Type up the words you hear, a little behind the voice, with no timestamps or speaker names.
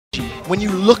When you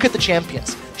look at the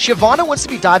champions, Shyvana wants to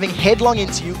be diving headlong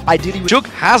into you, ideally with... Jug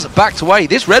has backed away.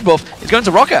 This red buff is going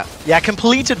to Roccat. Yeah,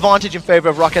 complete advantage in favor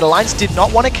of Roccat. Alliance did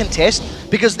not want to contest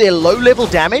because their low-level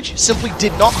damage simply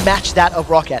did not match that of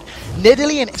Roccat.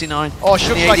 Nidalee and... 69. Oh,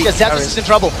 Shook like Xaxus is in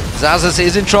trouble. Xaxus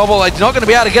is in trouble. He's not going to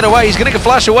be able to get away. He's going to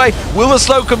flash away. Will the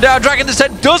slow come down? Dragon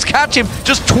Descent does catch him.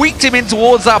 Just tweaked him in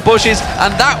towards that bushes.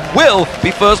 And that will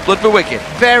be first blood for Wicked.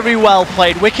 Very well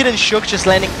played. Wicked and Shook just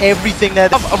landing everything there.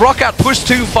 Roccat pushed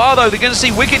too far though. They're going to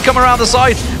see Wicked come around the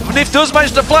side. Nif does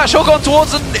manage to flash. Hook on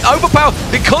towards the overpower.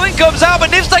 The culling comes out,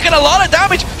 but Nif's taking a lot of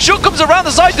damage. Shook comes around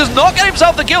the side, does not get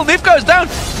himself the kill. Nif goes down.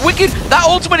 Wicked, that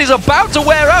ultimate is about to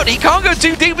wear out. He can't go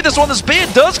too deep with this one. The spear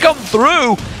does come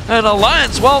through. And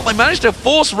Alliance, well, they managed to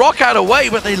force Roccat away,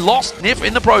 but they lost Nif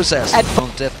in the process. And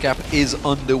Death Cap is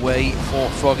underway for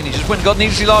Frog, and he just went and got an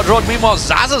easily large rod. Meanwhile,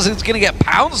 Xaxus is going to get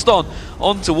pounced on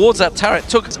towards that turret.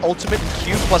 Took his ultimate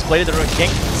Q plus Blade of the Ruined King.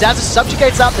 Xaxus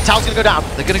subjugates up, the tower's going to go down.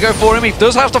 They're going to go for him. He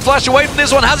does have to flash away from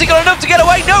this one. Has he got enough to get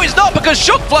away? No, he's not, because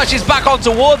Shook flashes back on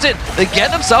towards it. They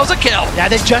get themselves a kill. Yeah,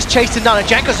 they've just chased him down, and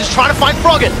Jankos is trying to find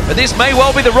Froggen. But this may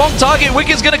well be the wrong target.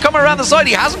 Wicked's going to come around the side.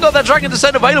 He hasn't got that Dragon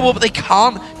Descent available, but they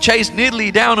can't chase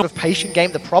Nidalee down. A patient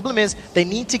game. The problem is they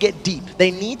need to get deep. They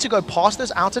need to go past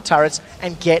those outer turrets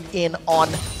and get in on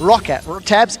Roccat.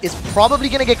 Tabs is probably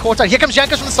going to get caught out. Here comes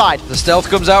Jankos from the side. The stealth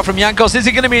comes out from Jankos. Is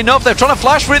it going to be enough? They're trying to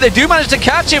flash for it. They do manage to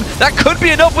catch him. That could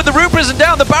be enough with the Root Prison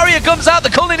down. The barrier comes out. The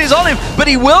culling is on him, but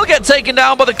he will get taken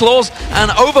down by the claws, and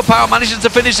Overpower manages to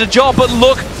finish the job. But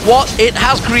look what it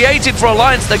has created for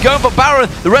Alliance. They're going for Baron.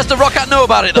 The rest of Roccat know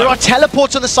about it, though. There are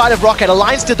teleports on the side of Roccat.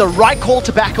 Alliance did the right call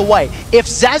to back away. If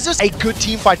Xaxus, a good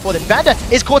team fight for them, Vander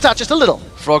is caught out just a little.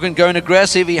 Froggen going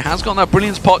aggressive. He has got that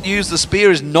Brilliance pot used. The spear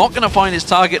is not going to find his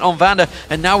target on Vander.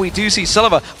 And now we do see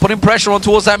Silver putting pressure on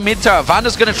towards that mid tower.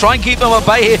 Vander's going to try and keep them at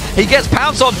bay here. He gets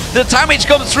pounced on. The damage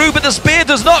comes through, but the spear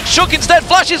does not. Shook instead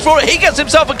flashes for it. He gets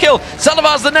himself a kill.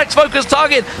 Salivar's the next focused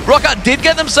target. Roccat did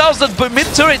get themselves the mid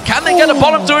turret. Can they get a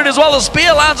bottom turret as well? The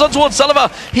spear lands on towards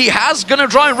Salivar. He has going to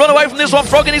try and run away from this one.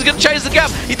 Froggen, he's going to chase the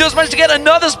gap. He does manage to get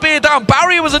another spear down.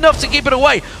 Barrier was enough to keep it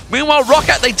away. Meanwhile,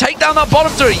 Roccat, they take down that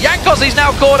bottom turret. Jankos is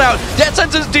now caught out. Death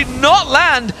Sentence did not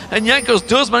land, and Jankos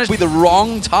does manage to be the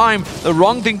wrong time, the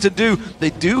wrong thing to do. They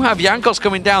do have Jankos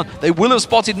coming down. They will have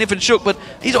spotted Nif and Shook, but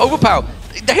he's overpowered.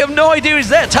 They have no idea he's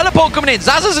there. Teleport coming in.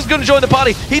 Xaxus is going to join the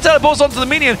party. He teleports onto the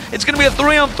minion. It's going to be a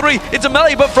 3-on-3. It's a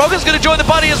melee, but Froggen's going to join the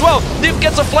party as well. Nif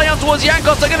gets a play on towards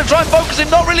Jankos. They're going to try and focus him.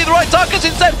 Not really the right targets.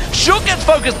 Instead, Shook gets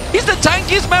focused. He's the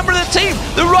tankiest member of the team.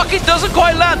 The rocket doesn't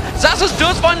quite land. Xaxus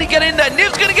does finally get in there.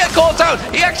 Nif's going to get caught out.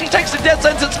 He actually takes the Death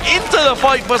Sentence into the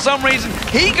fight for some reason.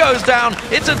 He goes down.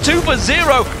 It's a 2-for-0,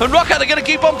 and Roccat are going to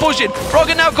keep on pushing.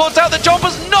 Froggen now caught out. The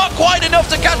jumper's not quite enough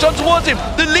to catch on towards him.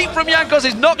 The leap from Jankos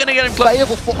is not going to get him close.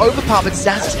 Available for Overpower, but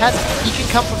Xaxus has it. He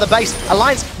can come from the base.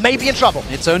 Alliance may be in trouble.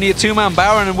 It's only a two-man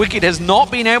Baron, and Wicked has not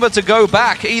been able to go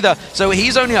back either. So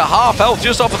he's only a half health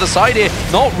just off of the side here.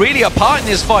 Not really a part in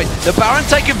this fight. The Baron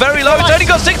taken very low. It's only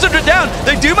got 600 down.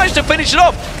 They do manage to finish it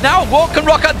off. Now what can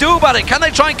Roccat do about it? Can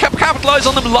they try and capitalize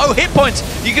on them low hit points?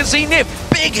 You can see Nif.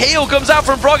 Big heal comes out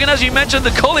from Froggen, as you mentioned,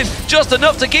 the culling just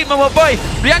enough to keep them at bay.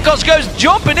 Jankos goes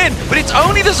jumping in, but it's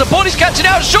only the support he's catching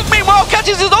out. Shook meanwhile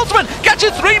catches his ultimate,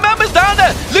 catches 3 members down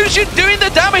there. Lucian doing the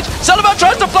damage. Salivar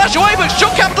tries to flash away, but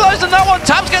Shook capitalized on that one.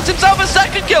 Tabs gets himself a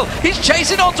second kill. He's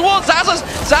chasing on towards Xaxus.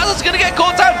 Xaxus going to get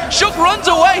caught out. Shook runs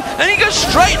away, and he goes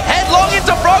straight headlong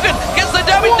into Froggen. Gets the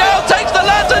damage down, takes the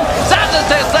lantern. Xaxus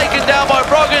is taken down by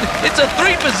Froggen. It's a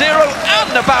 3-for-0 and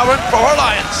the Baron for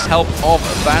Alliance. Help of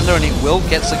Vander, and it will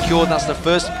get secured. That's the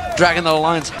first Dragon that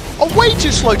Alliance are way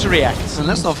too slow to react. And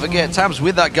let's not forget, Tabs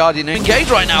with that Guardian engaged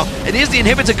right now. It is the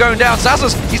inhibitor going down.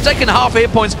 Xaxus, he's taking half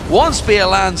hit points. 1 spear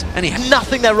lands, and he has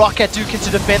nothing that Roccat do to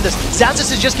defend this.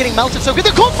 Xaxus is just getting melted so good.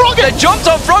 They caught Froggen! They jumped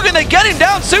on Froggen, they get him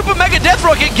down. Super Mega Death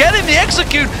Rocket, get him the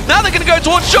execute. Now they're going to go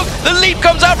towards Shook. The leap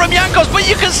comes out from Jankos, but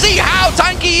you can see how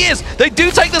tanky he is. They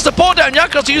do take the support down.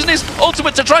 Jankos using his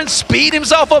ultimate to try and speed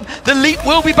himself up. The leap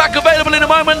will be back available in a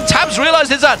moment. Tabs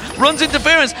realizes that, runs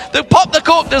interference. They pop the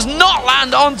cork, does not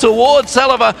land on towards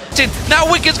Salivar. Now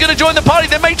Wicked's going to join the party.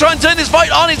 They may try and turn this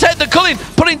fight on his head. The culling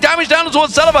putting damage down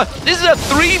towards Salivar. This is a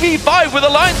 3v5 with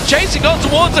Alliance chasing on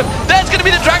towards him. There's going to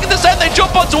be the Dragon Descent. They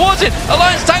jump on towards it.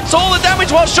 Alliance tanks all the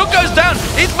damage while Shook goes down.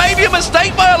 It may be a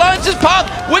mistake by Alliance's path.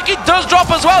 Wicked does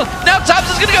drop as well. Now Tabs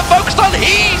is going to get focused on.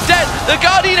 He's dead. The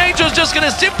Guardian Angel is just going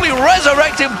to simply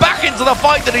resurrect him back into the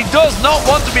fight that he does not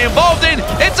want to be involved in.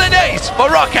 It's an ace for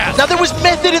Roccat. Now there was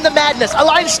method in the madness.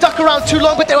 Alliance stuck around too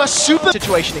long, but they were super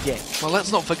situation again. Well,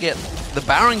 let's not forget, the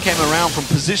Baron came around from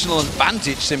positional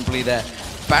advantage simply there.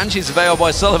 Banshee's available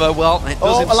by Sullivan. Well, it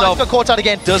does Alliance got caught out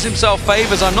again. does himself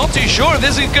favors. I'm not too sure if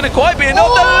this is going to quite be enough.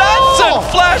 The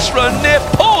Lantern flash run Nif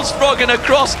pulls Froggen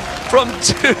across from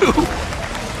 2.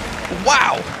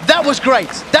 Wow. That was great.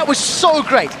 That was so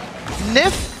great.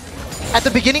 Nif, at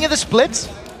the beginning of the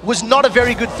split, was not a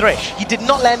very good Thresh. He did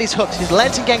not land his hooks. His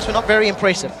Lantern ganks were not very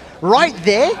impressive. Right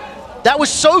there, that was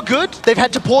so good, they've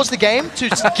had to pause the game to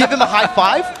give him a high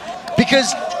five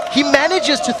because he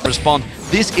manages to respond.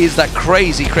 This is that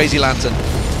crazy, crazy Lantern.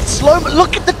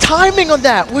 Look at the timing on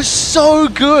that. Was so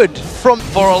good for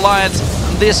Alliance.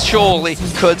 This surely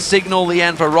could signal the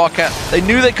end for Roccat. They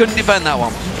knew they couldn't defend that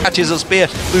one. Catches a spear,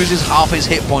 loses half his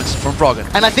hit points from Froggen.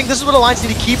 And I think this is what Alliance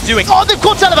need to keep doing. Oh, they've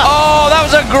caught Sullivan! Oh, that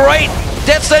was a great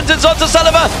death sentence onto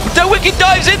Sullivan. The Wicked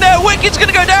dives in there. Wicked's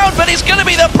going to go down, but it's going to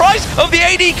be the price of the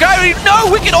AD carry. No,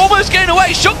 Wicked almost getting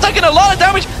away. Shook taking a lot of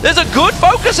damage. There's a good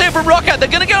focus here from Roccat. They're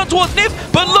going to get on towards Nif,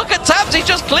 but look at Tabs. He's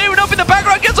just clearing up in the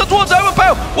background. Gets on towards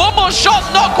Overpower. One more shot,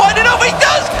 not quite enough. He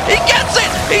does. He gets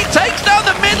it. He takes down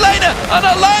the mid laner. An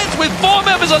Alliance with 4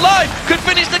 members alive could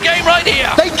finish the game right here.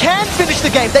 They can finish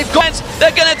the game. They've got.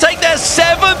 They're going to take their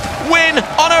 7th win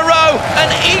on a row and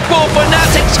equal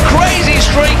Fnatic's crazy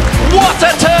streak. What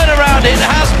a turnaround it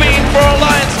has been for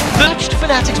Alliance. Matched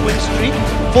Fnatic's win streak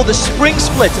for the spring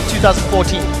split of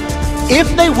 2014. If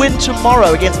they win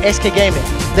tomorrow against SK Gaming,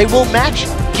 they will match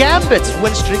Gambit's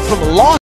win streak from last